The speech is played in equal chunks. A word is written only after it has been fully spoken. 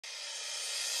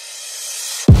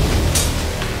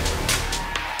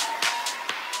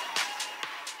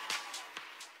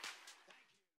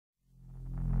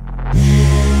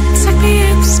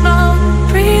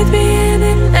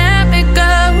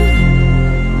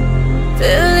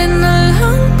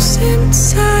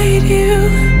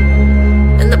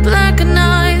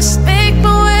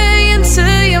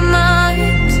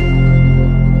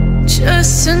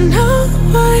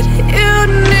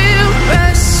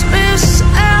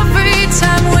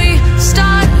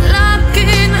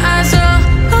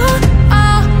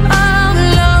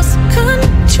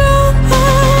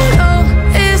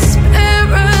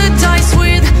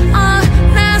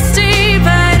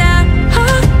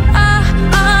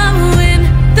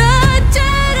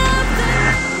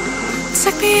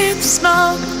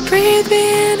smoke, breathe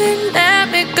me in and let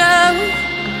me go.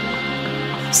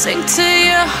 Sink to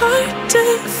your heart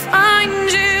to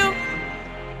find you.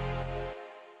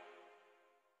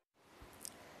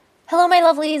 Hello my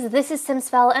lovelies, this is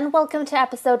simsfel and welcome to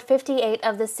episode 58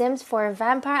 of The Sims 4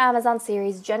 Vampire Amazon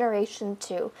series Generation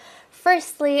 2.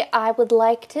 Firstly, I would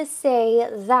like to say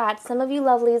that some of you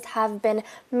lovelies have been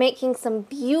making some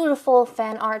beautiful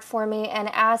fan art for me and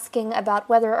asking about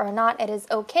whether or not it is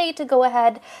okay to go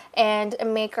ahead and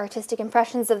make artistic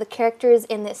impressions of the characters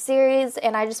in this series,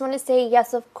 and I just want to say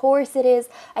yes, of course it is.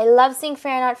 I love seeing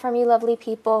fan art from you lovely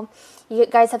people. You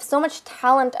guys have so much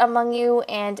talent among you,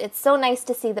 and it's so nice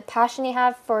to see the passion you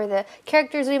have for the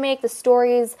characters we make, the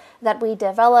stories that we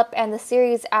develop, and the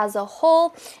series as a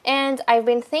whole. And I've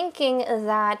been thinking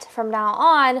that from now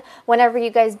on, whenever you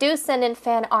guys do send in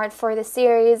fan art for the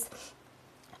series,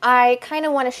 I kind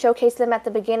of want to showcase them at the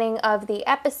beginning of the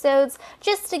episodes,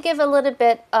 just to give a little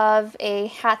bit of a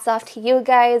hats off to you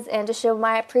guys and to show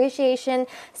my appreciation,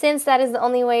 since that is the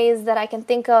only ways that I can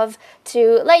think of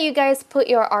to let you guys put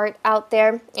your art out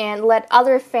there and let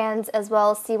other fans as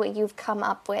well see what you've come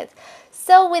up with.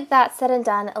 So with that said and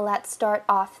done, let's start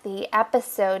off the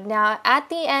episode. Now, at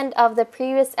the end of the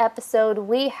previous episode,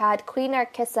 we had Queen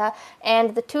Narcissa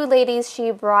and the two ladies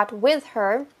she brought with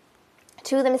her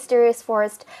to the mysterious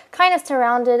forest, kind of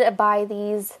surrounded by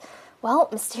these, well,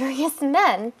 mysterious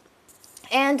men.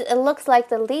 And it looks like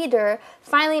the leader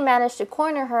finally managed to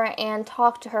corner her and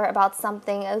talk to her about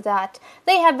something that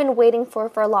they have been waiting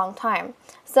for a long time.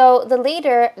 So the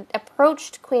leader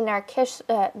approached Queen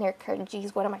Narcissa,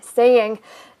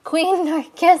 Queen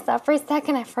Narcissa, for a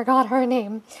second I forgot her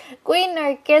name. Queen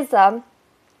Narcissa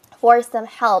for some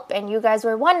help, and you guys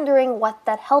were wondering what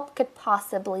that help could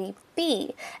possibly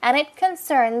be. And it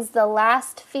concerns the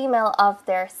last female of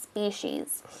their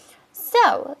species.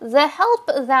 So, the help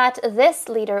that this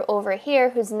leader over here,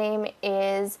 whose name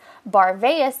is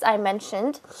Barveus, I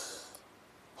mentioned,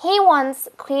 he wants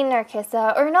Queen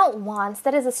Narcissa, or not wants,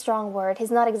 that is a strong word, he's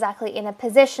not exactly in a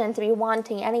position to be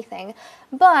wanting anything,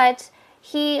 but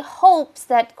he hopes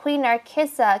that Queen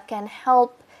Narcissa can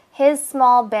help his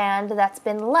small band that's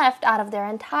been left out of their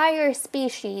entire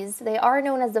species. They are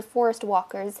known as the Forest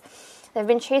Walkers. They've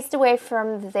been chased away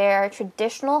from their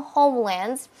traditional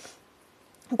homelands.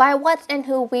 By what and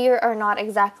who we are not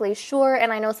exactly sure,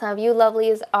 and I know some of you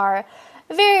lovelies are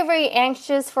very, very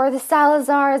anxious for the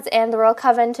Salazars and the Royal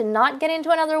Coven to not get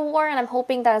into another war, and I'm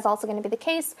hoping that is also going to be the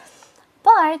case.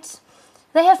 But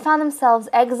they have found themselves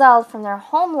exiled from their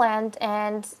homeland,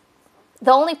 and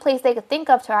the only place they could think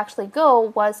of to actually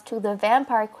go was to the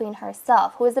Vampire Queen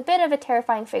herself, who is a bit of a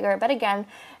terrifying figure, but again,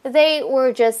 they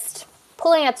were just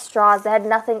pulling at straws. They had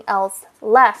nothing else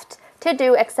left to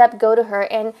do except go to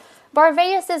her, and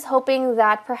Barveus is hoping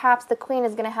that perhaps the Queen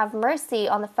is going to have mercy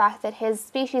on the fact that his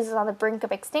species is on the brink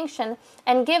of extinction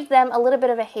and give them a little bit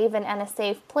of a haven and a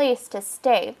safe place to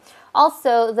stay.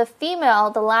 Also, the female,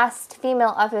 the last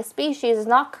female of his species, is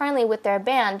not currently with their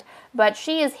band, but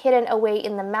she is hidden away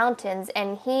in the mountains,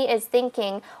 and he is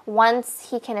thinking once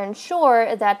he can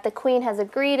ensure that the Queen has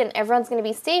agreed and everyone's going to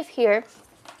be safe here,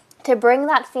 to bring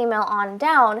that female on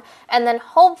down, and then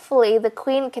hopefully the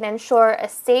Queen can ensure a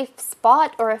safe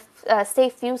spot or a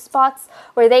safe few spots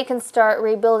where they can start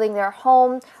rebuilding their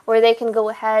home, where they can go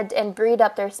ahead and breed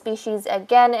up their species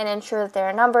again and ensure that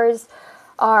their numbers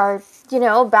are, you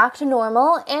know, back to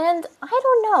normal. And I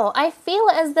don't know, I feel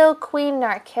as though Queen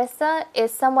Narcissa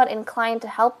is somewhat inclined to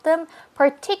help them,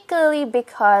 particularly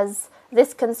because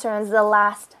this concerns the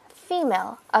last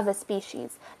female of a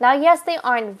species. Now, yes, they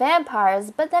aren't vampires,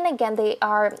 but then again, they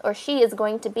are, or she is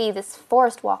going to be this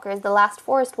forest walker, is the last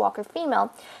forest walker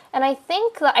female. And I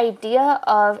think the idea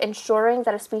of ensuring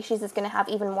that a species is going to have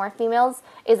even more females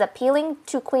is appealing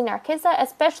to Queen Narcissa,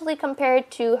 especially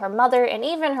compared to her mother and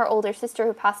even her older sister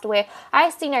who passed away. I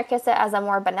see Narcissa as a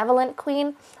more benevolent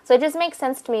queen, so it just makes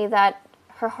sense to me that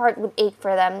her heart would ache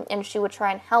for them and she would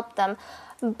try and help them.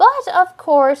 But, of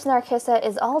course, Narcissa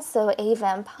is also a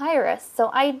vampiress,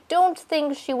 so I don't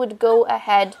think she would go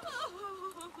ahead.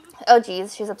 Oh,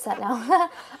 geez, she's upset now.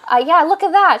 Yeah, look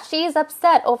at that. She's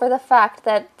upset over the fact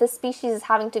that the species is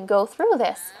having to go through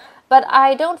this. But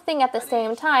I don't think at the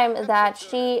same time that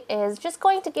she is just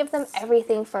going to give them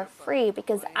everything for free,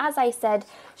 because, as I said,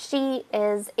 she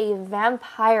is a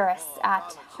vampiress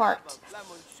at heart.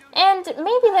 And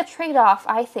maybe the trade-off,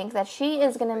 I think, that she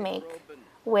is going to make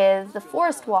with the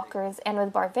Forest Walkers and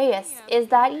with Barveus is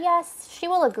that, yes, she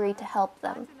will agree to help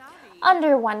them,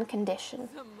 under one condition.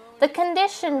 The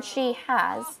condition she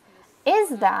has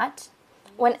is that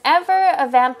whenever a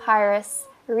vampiress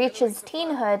reaches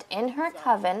teenhood in her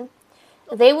coven,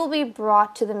 they will be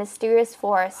brought to the mysterious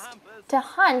forest to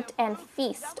hunt and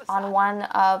feast on one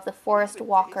of the forest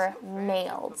walker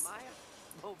males.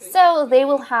 So they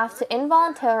will have to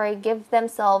involuntarily give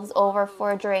themselves over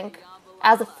for a drink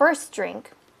as a first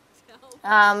drink,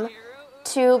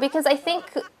 because I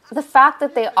think the fact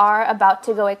that they are about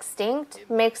to go extinct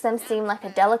makes them seem like a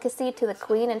delicacy to the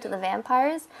queen and to the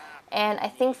vampires. And I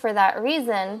think for that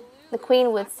reason, the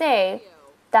queen would say,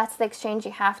 that's the exchange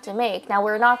you have to make. Now,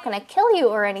 we're not going to kill you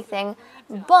or anything,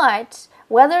 but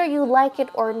whether you like it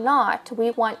or not,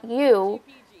 we want you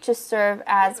to serve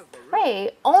as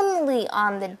prey only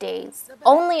on the days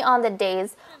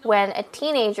when a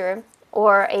teenager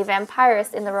or a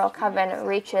vampirist in the Royal Coven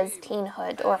reaches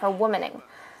teenhood or her womaning.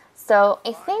 So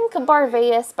I think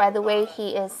Barveus, by the way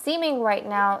he is seeming right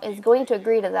now, is going to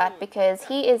agree to that, because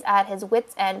he is at his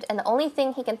wit's end, and the only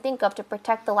thing he can think of to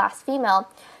protect the last female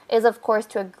is, of course,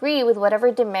 to agree with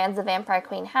whatever demands the Vampire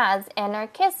Queen has. And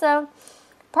Narcissa,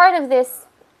 part of this,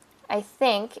 I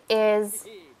think, is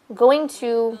going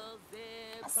to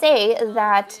say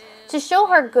that to show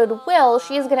her goodwill,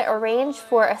 she is going to arrange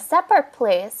for a separate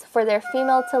place for their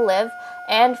female to live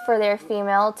and for their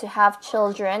female to have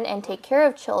children and take care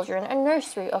of children, a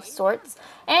nursery of sorts.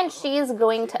 And she is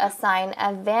going to assign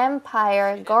a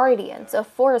vampire guardian, so a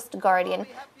forest guardian,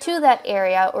 to that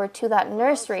area or to that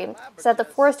nursery, so that the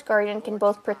forest guardian can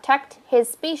both protect his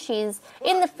species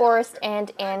in the forest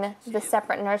and in the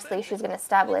separate nursery she's going to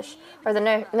establish, or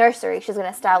the nursery she's going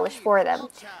to establish for them.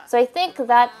 So I think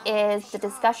that is the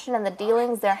discussion and the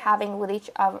dealings they're having with each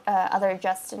other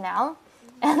just now.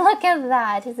 And look at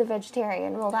that, he's a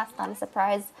vegetarian. Well, that's not a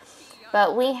surprise.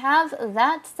 But we have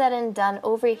that said and done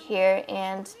over here,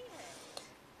 and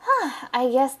I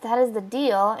guess that is the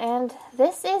deal. And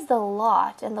this is the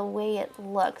lot and the way it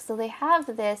looks. So they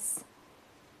have this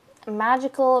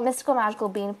mystical magical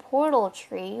bean portal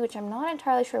tree, which I'm not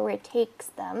entirely sure where it takes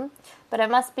them, but it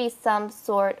must be some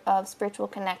sort of spiritual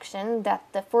connection that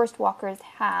the forest walkers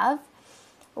have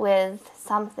with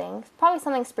something, probably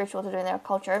something spiritual to do in their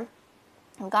culture.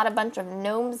 I've got a bunch of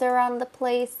gnomes around the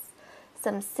place,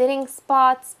 some sitting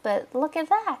spots, but look at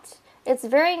that. It's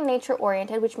very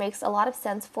nature-oriented, which makes a lot of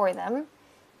sense for them,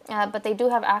 but they do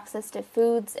have access to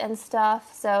foods and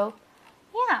stuff, so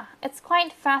yeah, it's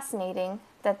quite fascinating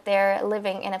that they're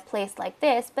living in a place like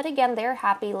this, but again, they're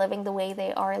happy living the way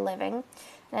they are living,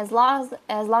 and as long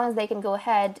as they can go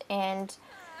ahead and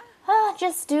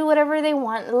just do whatever they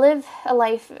want, live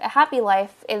a happy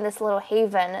life in this little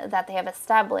haven that they have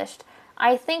established,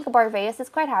 I think Barveus is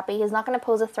quite happy. He's not going to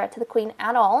pose a threat to the queen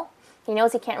at all. He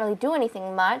knows he can't really do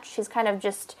anything much. He's kind of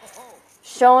just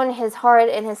shown his heart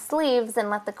in his sleeves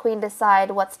and let the queen decide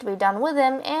what's to be done with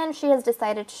him, and she has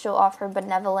decided to show off her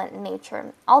benevolent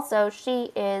nature. Also,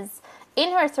 she is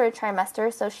in her third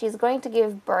trimester, so she's going to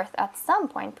give birth at some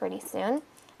point pretty soon. And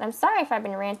I'm sorry if I've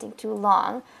been ranting too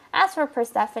long. As for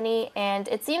Persephone, and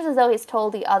it seems as though he's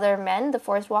told the other men, the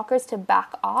forest walkers, to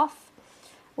back off.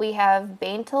 We have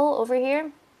Baintel over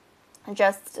here,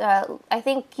 just, I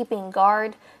think, keeping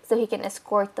guard so he can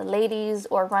escort the ladies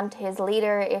or run to his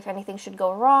leader if anything should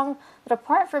go wrong. But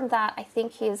apart from that, I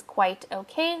think he is quite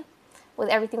okay with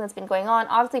everything that's been going on.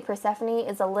 Obviously, Persephone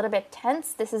is a little bit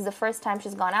tense. This is the first time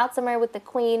she's gone out somewhere with the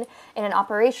queen in an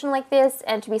operation like this,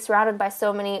 and to be surrounded by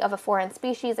so many of a foreign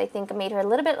species, I think made her a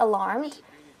little bit alarmed.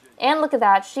 And look at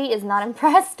that, she is not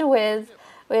impressed with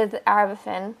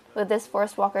Arabafin, with this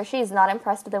forest walker. She's not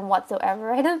impressed with them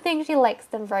whatsoever. I don't think she likes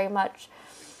them very much.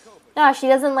 No, she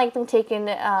doesn't like them taken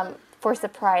for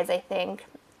surprise, I think.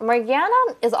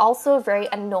 Morgana is also very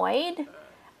annoyed.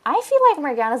 I feel like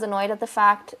Morgana's annoyed at the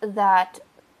fact that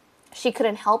she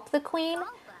couldn't help the queen.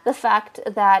 The fact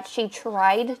that she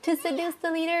tried to seduce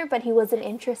the leader, but he wasn't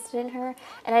interested in her.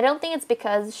 And I don't think it's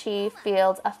because she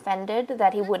feels offended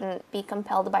that he wouldn't be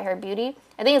compelled by her beauty.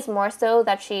 I think it's more so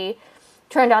that she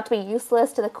turned out to be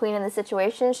useless to the queen in the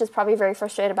situation. She's probably very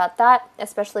frustrated about that,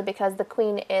 especially because the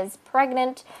queen is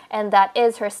pregnant, and that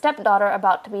is her stepdaughter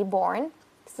about to be born.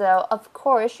 So, of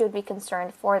course, she would be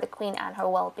concerned for the queen and her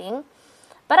well-being.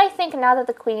 But I think now that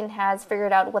the queen has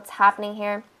figured out what's happening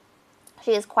here,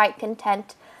 she is quite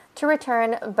content to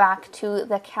return back to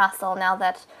the castle now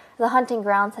that the hunting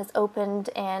grounds has opened.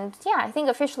 And yeah, I think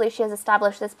officially she has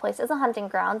established this place as a hunting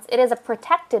grounds. It is a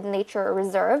protected nature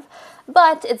reserve,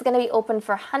 but it's going to be open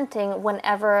for hunting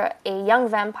whenever a young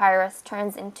vampiress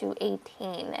turns into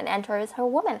 18 and enters her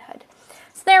womanhood.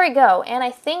 So there we go, and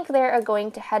I think they are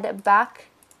going to head back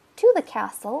to the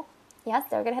castle. Yes,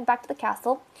 they're going to head back to the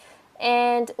castle,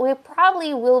 and we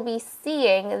probably will be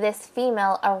seeing this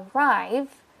female arrive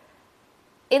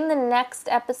in the next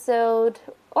episode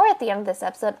or at the end of this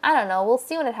episode. I don't know. We'll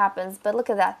see when it happens. But look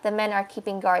at that. The men are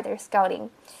keeping guard. They're scouting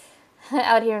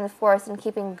out here in the forest and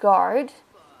keeping guard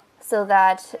so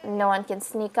that no one can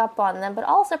sneak up on them, but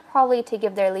also probably to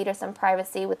give their leader some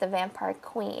privacy with the vampire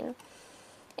queen.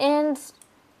 And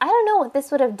I don't know what this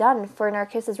would have done for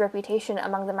Narcissa's reputation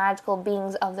among the magical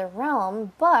beings of the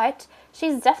realm, but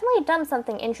she's definitely done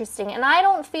something interesting, and I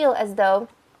don't feel as though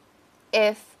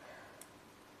if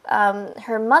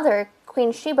her mother,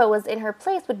 Queen Sheba, was in her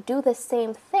place, would do the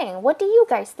same thing. What do you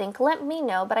guys think? Let me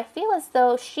know, but I feel as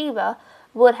though Sheba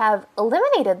would have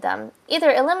eliminated them.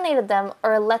 Either eliminated them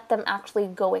or let them actually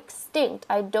go extinct.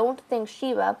 I don't think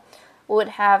Sheba would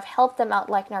have helped them out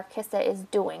like Narcissa is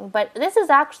doing. But this is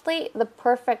actually the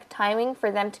perfect timing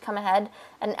for them to come ahead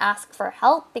and ask for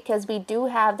help, because we do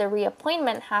have the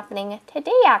reappointment happening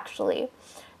today, actually.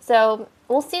 So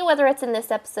we'll see whether it's in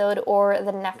this episode or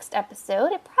the next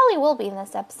episode. It probably will be in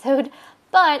this episode,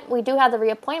 but we do have the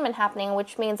reappointment happening,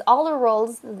 which means all the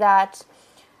roles that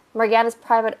Morgana's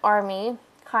private army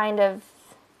kind of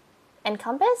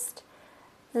encompassed,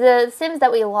 the Sims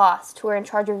that we lost, who are in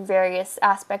charge of various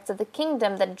aspects of the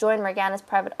kingdom that joined Morgana's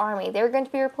private army, they're going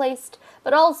to be replaced,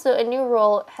 but also a new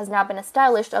role has now been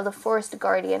established of the Forest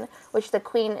Guardian, which the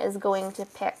Queen is going to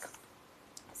pick.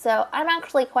 So I'm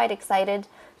actually quite excited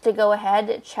to go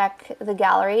ahead, check the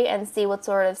gallery, and see what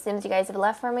sort of Sims you guys have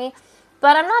left for me.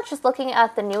 But I'm not just looking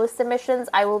at the newest submissions.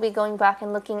 I will be going back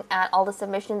and looking at all the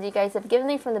submissions you guys have given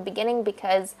me from the beginning,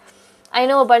 because I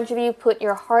know a bunch of you put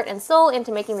your heart and soul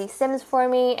into making these Sims for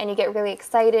me, and you get really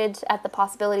excited at the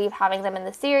possibility of having them in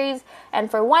the series.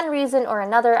 And for one reason or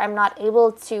another, I'm not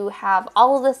able to have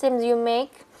all of the Sims you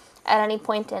make at any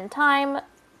point in time.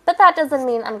 But that doesn't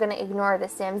mean I'm going to ignore the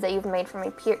Sims that you've made for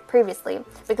me previously,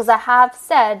 because I have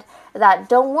said that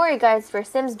don't worry guys, if your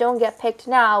Sims don't get picked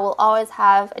now, we'll always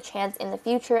have a chance in the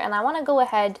future, and I want to go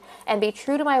ahead and be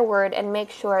true to my word and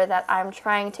make sure that I'm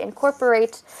trying to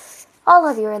incorporate all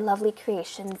of your lovely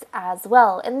creations as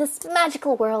well in this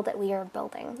magical world that we are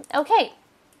building. Okay,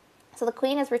 so the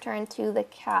Queen has returned to the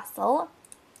castle.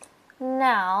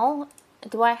 Now,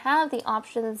 do I have the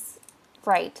options?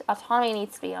 Right, autonomy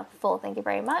needs to be on full, thank you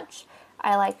very much.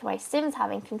 I like my Sims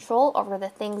having control over the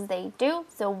things they do,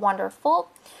 so wonderful.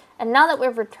 And now that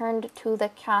we've returned to the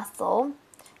castle,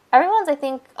 everyone's, I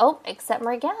think, oh, except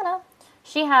Morgana.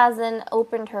 She hasn't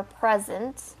opened her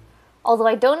present, although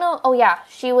I don't know, oh yeah,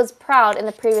 she was proud in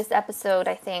the previous episode,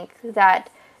 I think, that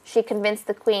she convinced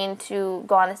the Queen to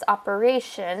go on this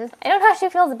operation. I don't know how she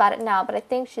feels about it now, but I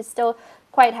think she's still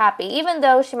quite happy. Even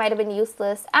though she might have been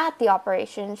useless at the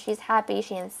operation, she's happy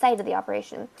she incited the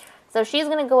operation. So she's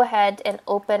going to go ahead and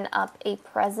open up a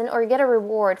present or get a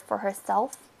reward for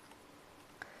herself.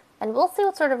 And we'll see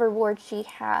what sort of reward she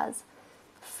has.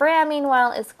 Freya,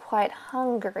 meanwhile, is quite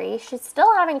hungry. She's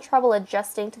still having trouble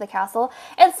adjusting to the castle.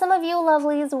 And some of you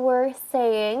lovelies were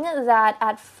saying that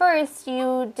at first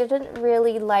you didn't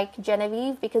really like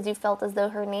Genevieve because you felt as though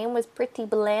her name was pretty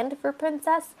bland for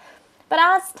princess. But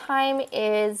as time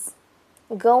is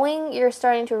going, you're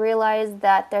starting to realize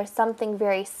that there's something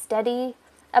very steady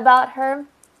about her,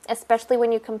 especially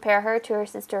when you compare her to her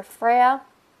sister Freya,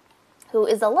 who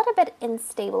is a little bit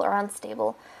unstable or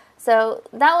unstable. So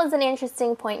that was an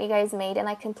interesting point you guys made, and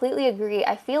I completely agree.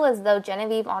 I feel as though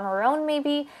Genevieve on her own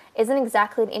maybe isn't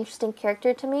exactly an interesting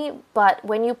character to me, but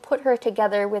when you put her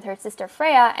together with her sister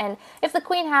Freya, and if the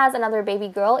Queen has another baby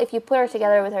girl, if you put her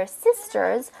together with her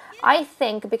sisters, I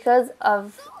think because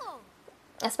of,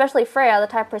 especially Freya, the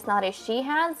type of personality she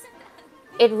has,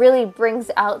 it really brings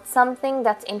out something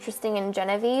that's interesting in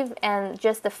Genevieve, and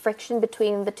just the friction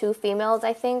between the two females,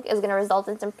 I think, is going to result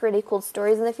in some pretty cool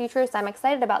stories in the future, so I'm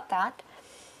excited about that.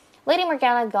 Lady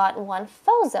Morgana got one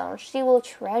foe zone. She will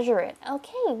treasure it.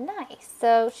 Okay, nice.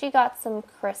 So she got some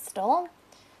crystal,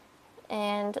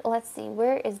 and let's see,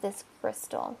 where is this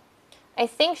crystal? I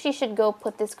think she should go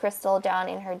put this crystal down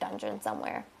in her dungeon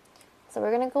somewhere. So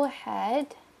we're going to go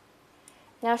ahead.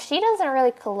 Now, she doesn't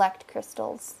really collect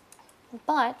crystals,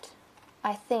 but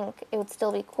I think it would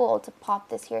still be cool to pop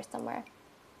this here somewhere.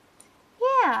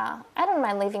 Yeah, I don't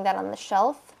mind leaving that on the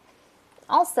shelf.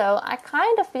 Also, I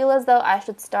kind of feel as though I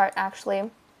should start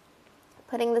actually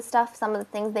putting the stuff, some of the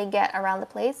things they get around the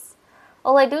place.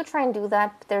 Well, I do try and do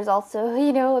that, but there's also,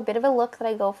 you know, a bit of a look that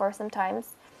I go for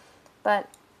sometimes. But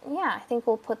yeah, I think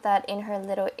we'll put that in her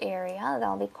little area.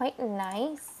 That'll be quite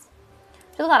nice.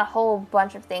 She's got a whole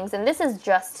bunch of things, and this is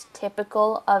just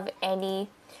typical of any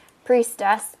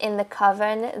priestess in the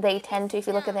coven. They tend to, if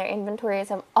you look at their inventories,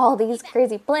 have all these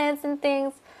crazy plants and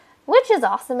things, which is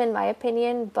awesome in my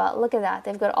opinion, but look at that.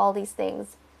 They've got all these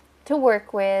things to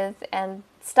work with, and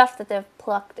stuff that they've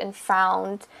plucked and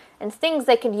found, and things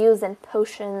they could use in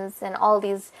potions and all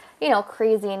these,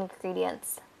 crazy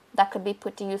ingredients that could be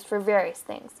put to use for various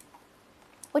things.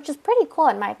 Which is pretty cool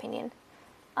in my opinion.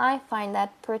 I find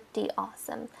that pretty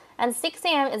awesome. And 6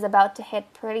 a.m. is about to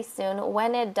hit pretty soon.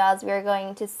 When it does, we are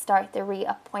going to start the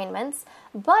reappointments.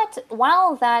 But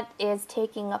while that is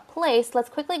taking place, let's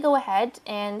quickly go ahead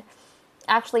and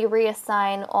actually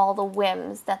reassign all the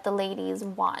whims that the ladies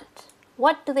want.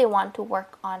 What do they want to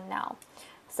work on now?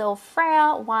 So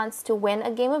Freya wants to win a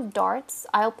game of darts.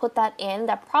 I'll put that in.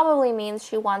 That probably means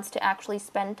she wants to actually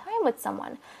spend time with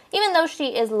someone. Even though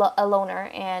she is a loner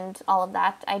and all of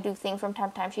that, I do think from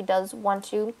time to time she does want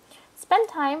to spend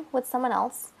time with someone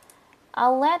else.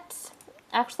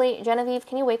 Actually, Genevieve,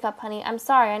 can you wake up, honey? I'm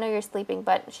sorry, I know you're sleeping,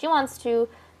 but she wants to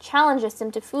challenge us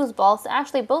into foosball. So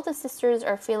actually, both the sisters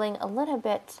are feeling a little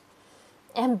bit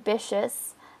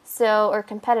ambitious. Or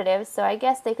competitive, so I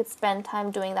guess they could spend time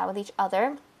doing that with each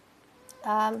other.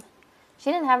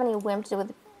 She didn't have any whim to do with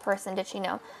the person, did she?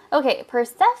 No. Okay,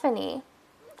 Persephone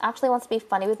actually wants to be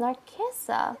funny with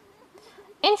Narcissa.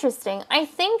 Interesting. I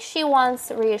think she wants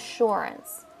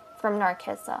reassurance from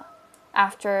Narcissa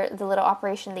after the little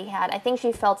operation they had. I think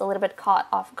she felt a little bit caught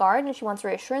off guard, and she wants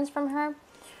reassurance from her.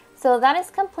 So that is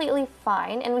completely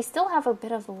fine, and we still have a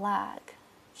bit of lag.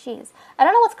 Jeez. I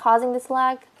don't know what's causing this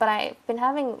lag, but I've been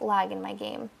having lag in my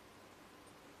game.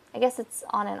 I guess it's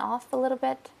on and off a little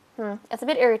bit. It's a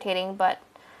bit irritating, but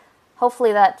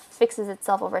hopefully that fixes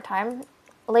itself over time.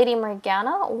 Lady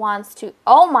Morgana wants to...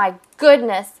 Oh my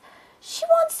goodness! She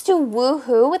wants to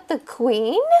woohoo with the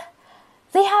queen?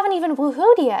 They haven't even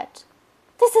woohooed yet.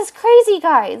 This is crazy,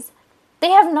 guys. They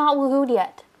have not woohooed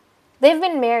yet. They've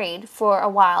been married for a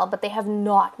while, but they have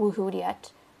not woohooed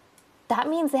yet. That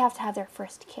means they have to have their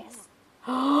first kiss.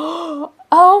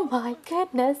 Oh my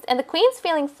goodness. And the queen's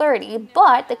feeling flirty,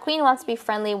 but the queen wants to be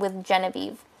friendly with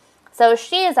Genevieve. So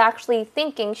she is actually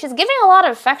thinking, she's giving a lot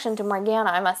of affection to Morgana,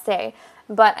 I must say.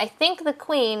 But I think the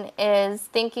queen is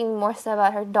thinking more so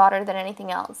about her daughter than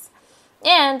anything else.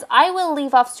 And I will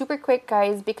leave off super quick,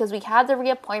 guys, because we had the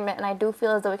reappointment, and I do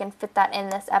feel as though we can fit that in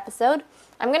this episode.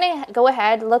 I'm going to go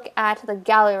ahead, look at the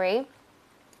gallery,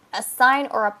 assign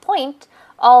or appoint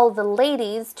all the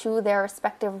ladies to their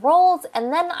respective roles,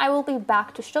 and then I will be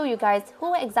back to show you guys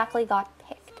who exactly got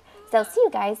picked. So I'll see you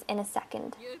guys in a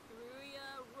second.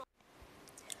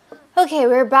 Okay,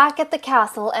 we're back at the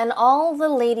castle, and all the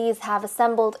ladies have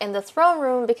assembled in the throne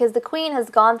room because the queen has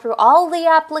gone through all the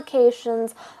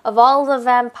applications of all the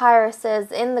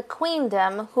vampiresses in the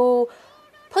queendom who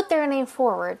put their name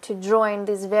forward to join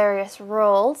these various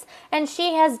roles, and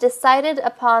she has decided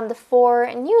upon the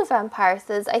 4 new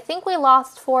vampiresses. I think we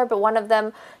lost 4, but one of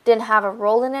them didn't have a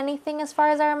role in anything as far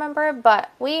as I remember,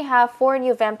 but we have 4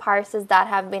 new vampiresses that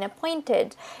have been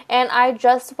appointed, and I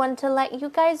just want to let you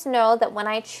guys know that when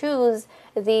I choose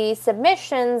the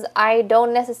submissions, I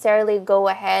don't necessarily go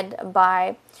ahead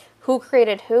by who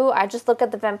created who. I just look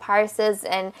at the vampiresses,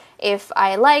 and if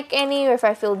I like any or if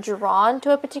I feel drawn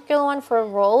to a particular one for a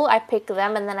role, I pick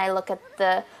them, and then I look at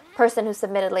the person who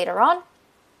submitted later on.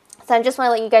 So I just want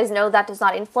to let you guys know that does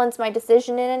not influence my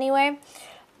decision in any way.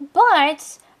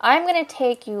 But I'm going to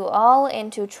take you all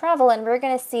into travel, and we're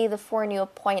going to see the 4 new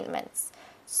appointments.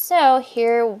 So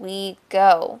here we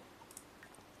go.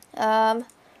 We're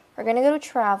going to go to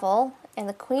travel, and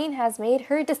the queen has made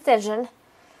her decision.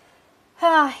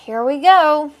 Here we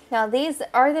go. Now these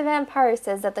are the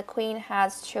vampiresses that the queen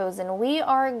has chosen. We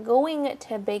are going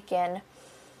to begin.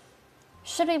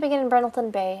 Should we begin in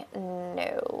Brindleton Bay?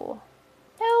 No.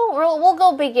 We'll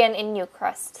go begin in New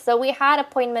Crest. So we had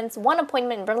appointments, 1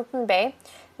 appointment in Brindleton Bay,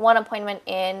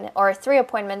 3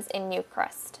 appointments in New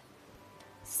Crest.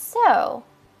 So,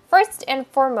 first and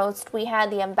foremost, we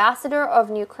had the ambassador of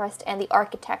New Crest and the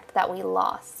architect that we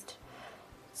lost.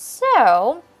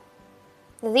 So,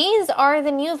 these are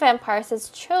the new vampiresses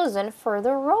chosen for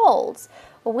the roles.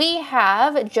 We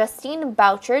have Justine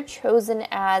Boucher chosen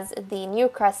as the New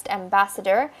Crest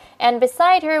ambassador, and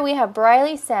beside her we have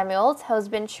Briley Samuels, who has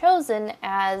been chosen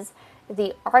as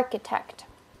the architect.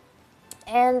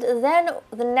 And then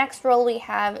the next role we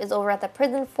have is over at the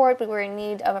prison fort. We were in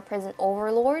need of a prison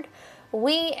overlord.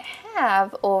 We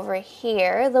have over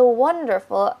here the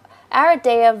wonderful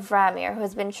Aradea Vramir, who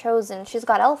has been chosen. She's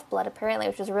got elf blood apparently,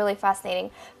 which is really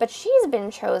fascinating, but she's been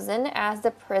chosen as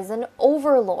the prison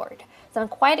overlord. So I'm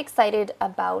quite excited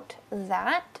about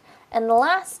that. And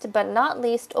last but not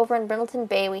least, over in Brindleton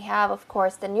Bay, we have, of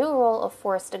course, the new role of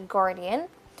Forest Guardian.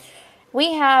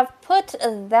 We have put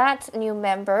that new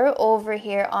member over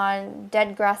here on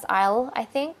Deadgrass Isle, I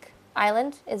think.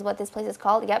 Island is what this place is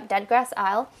called. Yep, Deadgrass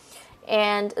Isle.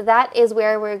 and that is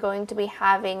where we're going to be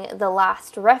having the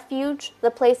last refuge,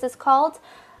 the place is called,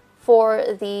 for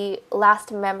the last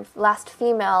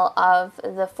female of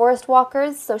the forest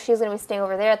walkers. So she's going to be staying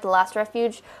over there at the last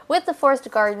refuge with the forest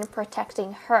guardian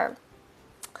protecting her.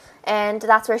 And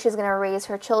that's where she's going to raise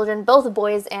her children, both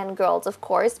boys and girls, of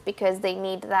course, because they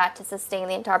need that to sustain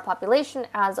the entire population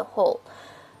as a whole.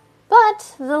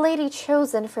 But the lady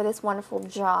chosen for this wonderful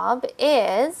job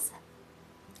is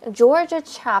Georgia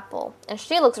Chapel, and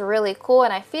she looks really cool,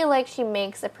 and I feel like she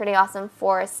makes a pretty awesome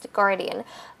forest guardian.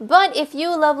 But if you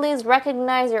lovelies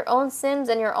recognize your own Sims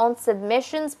and your own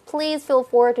submissions, please feel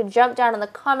free to jump down in the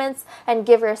comments and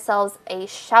give yourselves a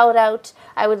shout out.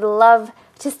 I would love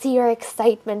to see your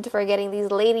excitement for getting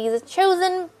these ladies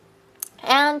chosen.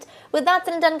 And with that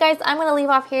said and done, guys, I'm going to leave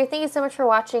off here. Thank you so much for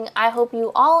watching. I hope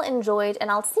you all enjoyed,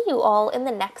 and I'll see you all in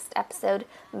the next episode.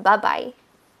 Bye-bye.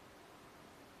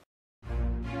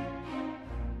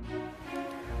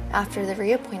 After the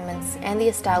reappointments and the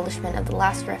establishment of the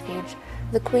last refuge,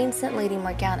 the Queen sent Lady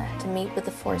Morgana to meet with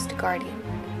the Forest Guardian.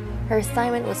 Her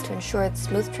assignment was to ensure the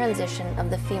smooth transition of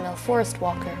the female forest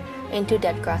walker into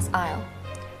Deadgrass Isle.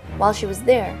 While she was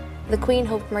there, the Queen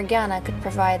hoped Morgana could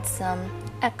provide some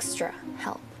extra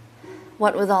help.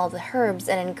 What with all the herbs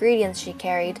and ingredients she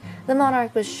carried, the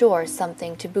monarch was sure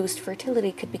something to boost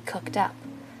fertility could be cooked up.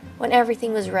 When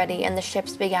everything was ready and the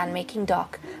ships began making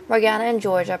dock, Morgana and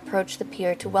Georgia approached the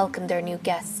pier to welcome their new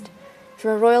guest.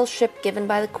 From a royal ship given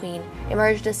by the Queen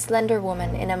emerged a slender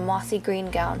woman in a mossy green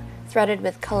gown threaded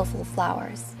with colorful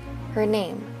flowers. Her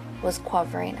name was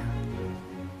Quavrena.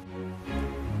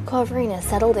 Quavrena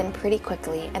settled in pretty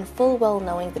quickly, and full well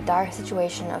knowing the dire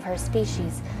situation of her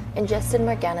species, ingested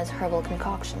Morgana's herbal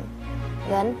concoction.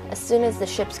 Then, as soon as the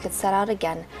ships could set out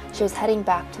again, she was heading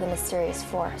back to the mysterious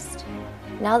forest.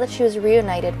 Now that she was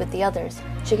reunited with the others,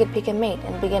 she could pick a mate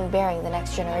and begin bearing the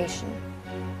next generation.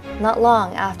 Not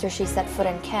long after she set foot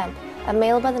in camp, a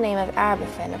male by the name of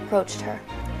Arabafin approached her.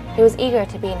 He was eager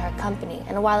to be in her company,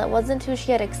 and while it wasn't who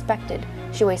she had expected,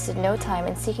 she wasted no time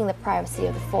in seeking the privacy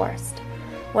of the forest.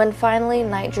 When finally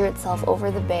night drew itself over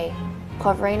the bay,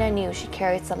 Quavrena knew she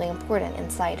carried something important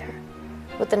inside her.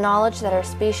 With the knowledge that her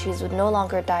species would no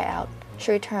longer die out,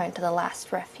 she returned to the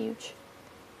last refuge.